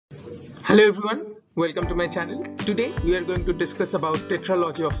Hello everyone, welcome to my channel. Today we are going to discuss about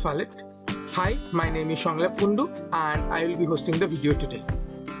Tetralogy of Fallot. Hi, my name is Shanglap Kundu and I will be hosting the video today.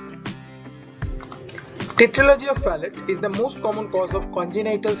 Tetralogy of Fallot is the most common cause of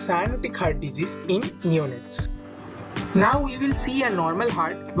congenital cyanotic heart disease in neonates. Now we will see a normal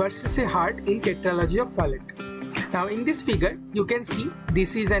heart versus a heart in Tetralogy of Fallot. Now in this figure you can see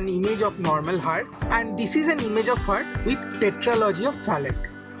this is an image of normal heart and this is an image of heart with Tetralogy of Fallot.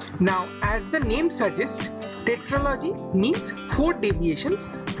 Now as the name suggests, tetralogy means 4 deviations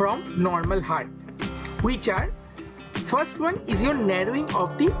from normal heart, which are: first one is your narrowing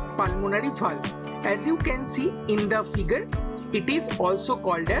of the pulmonary valve. As you can see in the figure, it is also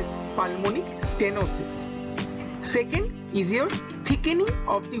called as pulmonic stenosis. Second is your thickening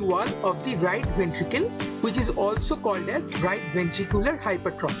of the wall of the right ventricle, which is also called as right ventricular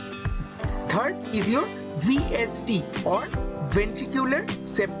hypertrophy. Third is your VSD or ventricular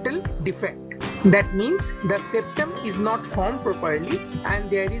septal defect. That means the septum is not formed properly and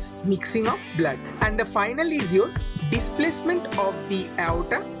there is mixing of blood. And the final is your displacement of the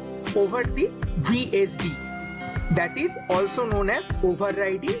aorta over the VSD. That is also known as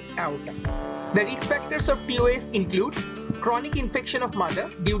overriding aorta. The risk factors of TOF include chronic infection of mother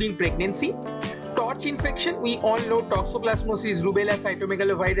during pregnancy, torch infection, we all know toxoplasmosis, rubella,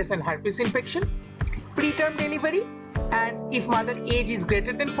 cytomegalovirus and herpes infection, preterm delivery, and if mother age is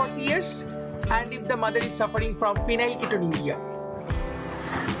greater than 40 years, and if the mother is suffering from phenylketonuria.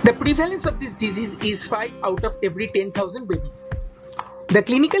 The prevalence of this disease is 5 out of every 10,000 babies. The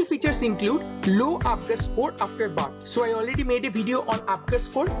clinical features include low APGAR score after birth. So I already made a video on APGAR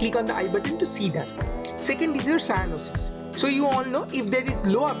score, click on the I button to see that. Second is your cyanosis. So you all know if there is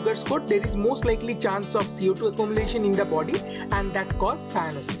low APGAR score, there is most likely chance of CO2 accumulation in the body and that causes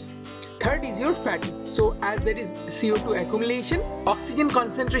cyanosis. Third is your fatigue. So as there is CO2 accumulation, oxygen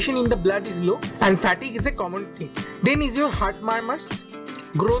concentration in the blood is low and fatigue is a common thing. Then is your heart murmurs,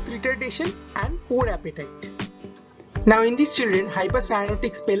 growth retardation and poor appetite. Now in these children,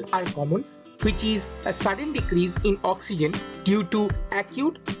 hyper-cyanotic spell are common, which is a sudden decrease in oxygen due to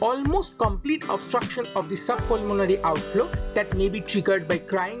acute, almost complete obstruction of the subpulmonary outflow that may be triggered by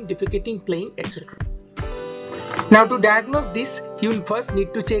crying, defecating, playing, etc. Now to diagnose this, you first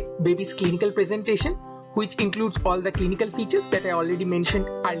need to check baby's clinical presentation, which includes all the clinical features that I already mentioned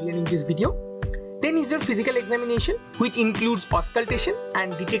earlier in this video. Then is your physical examination, which includes auscultation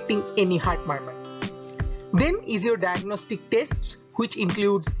and detecting any heart murmur. Then is your diagnostic tests, which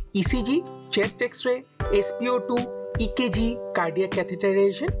includes ECG, chest X-ray, SpO2, EKG, cardiac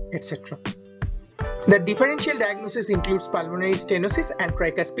catheterization, etc. The differential diagnosis includes pulmonary stenosis and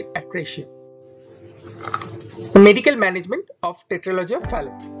tricuspid atresia. The medical management of Tetralogy of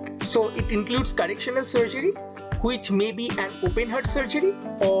Fallot. So it includes correctional surgery, which may be an open heart surgery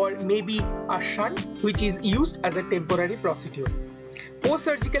or maybe a shunt, which is used as a temporary procedure.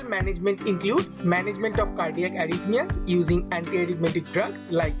 Post-surgical management include management of cardiac arrhythmias using antiarrhythmic drugs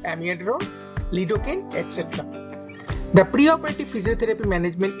like amiodarone, lidocaine, etc. The preoperative physiotherapy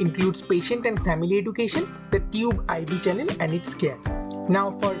management includes patient and family education, the tube IV channel and its care.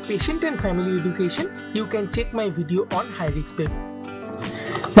 Now for patient and family education, you can check my video on high-risk baby.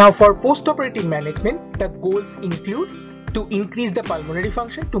 Now for post-operative management, the goals include to increase the pulmonary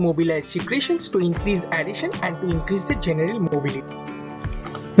function, to mobilize secretions, to increase aeration and to increase the general mobility.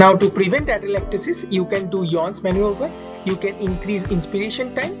 Now to prevent atelectasis, you can do Yon's maneuver, you can increase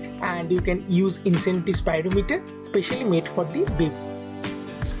inspiration time and you can use incentive spirometer, specially made for the baby.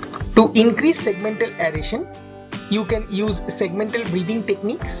 To increase segmental aeration, you can use segmental breathing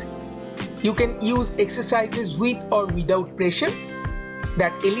techniques. You can use exercises with or without pressure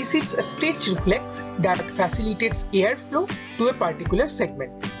that elicits a stretch reflex that facilitates airflow to a particular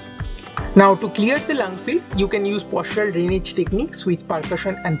segment. Now to clear the lung field, you can use postural drainage techniques with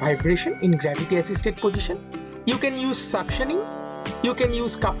percussion and vibration in gravity assisted position. You can use suctioning. You can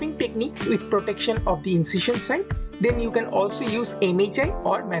use cuffing techniques with protection of the incision site. Then you can also use MHI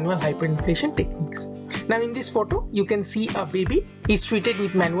or manual hyperinflation techniques. Now in this photo, you can see a baby is treated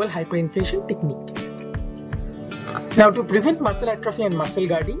with manual hyperinflation technique. Now to prevent muscle atrophy and muscle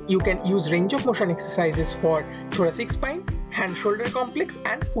guarding, you can use range of motion exercises for thoracic spine, hand-shoulder complex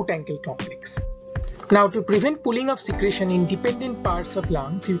and foot-ankle complex. Now to prevent pooling of secretion in dependent parts of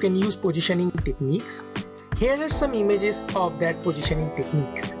lungs, you can use positioning techniques. Here are some images of that positioning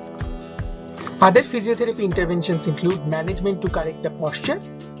techniques. Other physiotherapy interventions include management to correct the posture,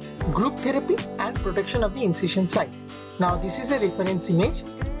 group therapy and protection of the incision site. Now this is a reference image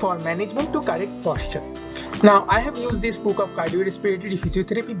for management to correct posture. Now I have used this book of Cardio-respiratory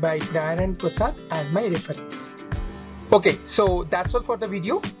Physiotherapy by Pryor and Prasad as my reference. Okay, so that's all for the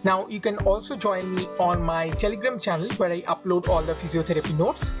video. Now you can also join me on my Telegram channel where I upload all the physiotherapy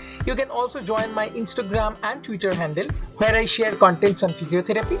notes. You can also join my Instagram and Twitter handle where I share contents on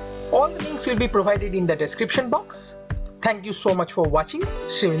physiotherapy. All the links will be provided in the description box. Thank you so much for watching.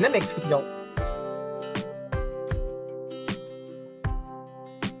 See you in the next video.